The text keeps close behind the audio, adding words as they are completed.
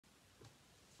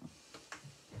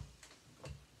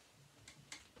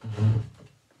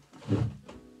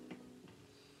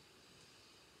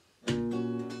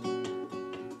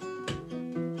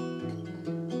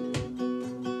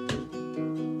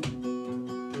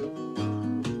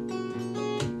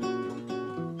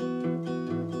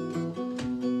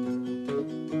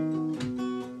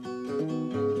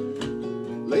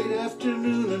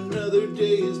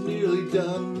day is nearly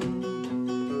done.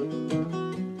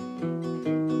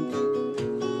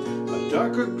 A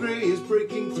darker gray is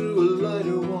breaking through a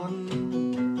lighter one.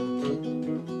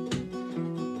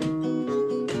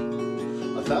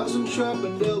 1,000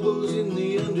 sharpened elbows in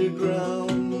the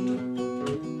underground.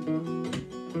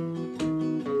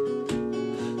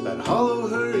 That hollow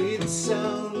hurried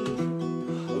sound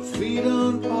of feet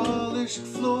on polished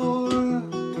floor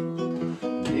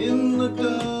in the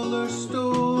dollar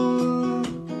store.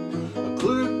 A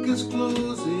clerk is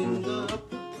closing up,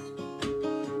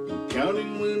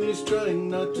 counting when he's trying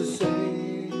not to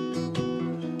say,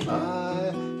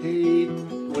 I hate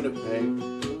Winnipeg.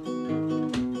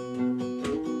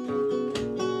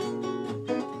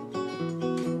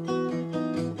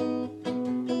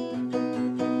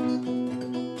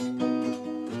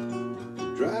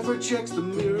 Driver checks the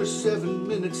mirror 7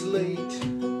 minutes late.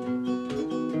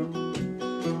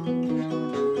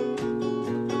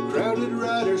 Crowded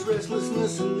riders'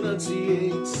 restlessness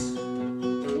enunciates.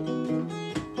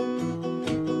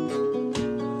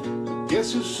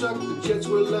 Guess who sucked? The Jets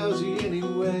were lousy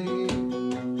anyway.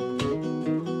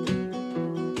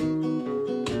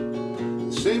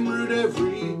 Same route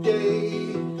every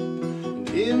day, and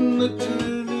in the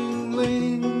turning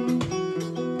lane,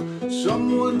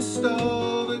 someone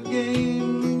stalled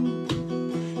again.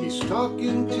 He's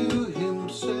talking to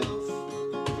himself.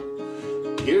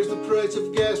 Here's the price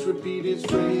of gas, repeat his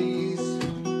phrase.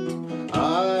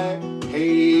 I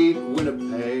hate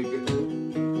Winnipeg.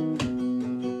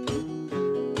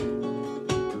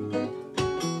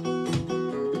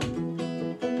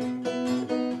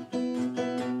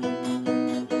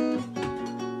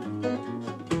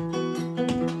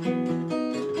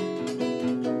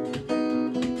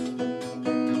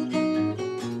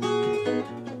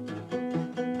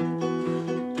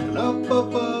 And up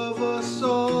above us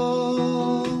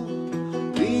all,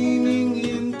 leaning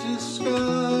into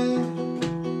sky,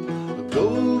 a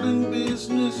golden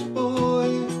business boy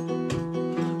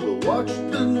will watch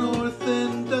the north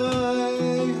end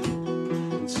die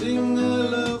and sing I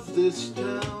love this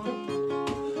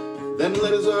town. Then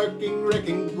let his arcing,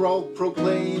 wrecking brawl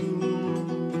proclaim,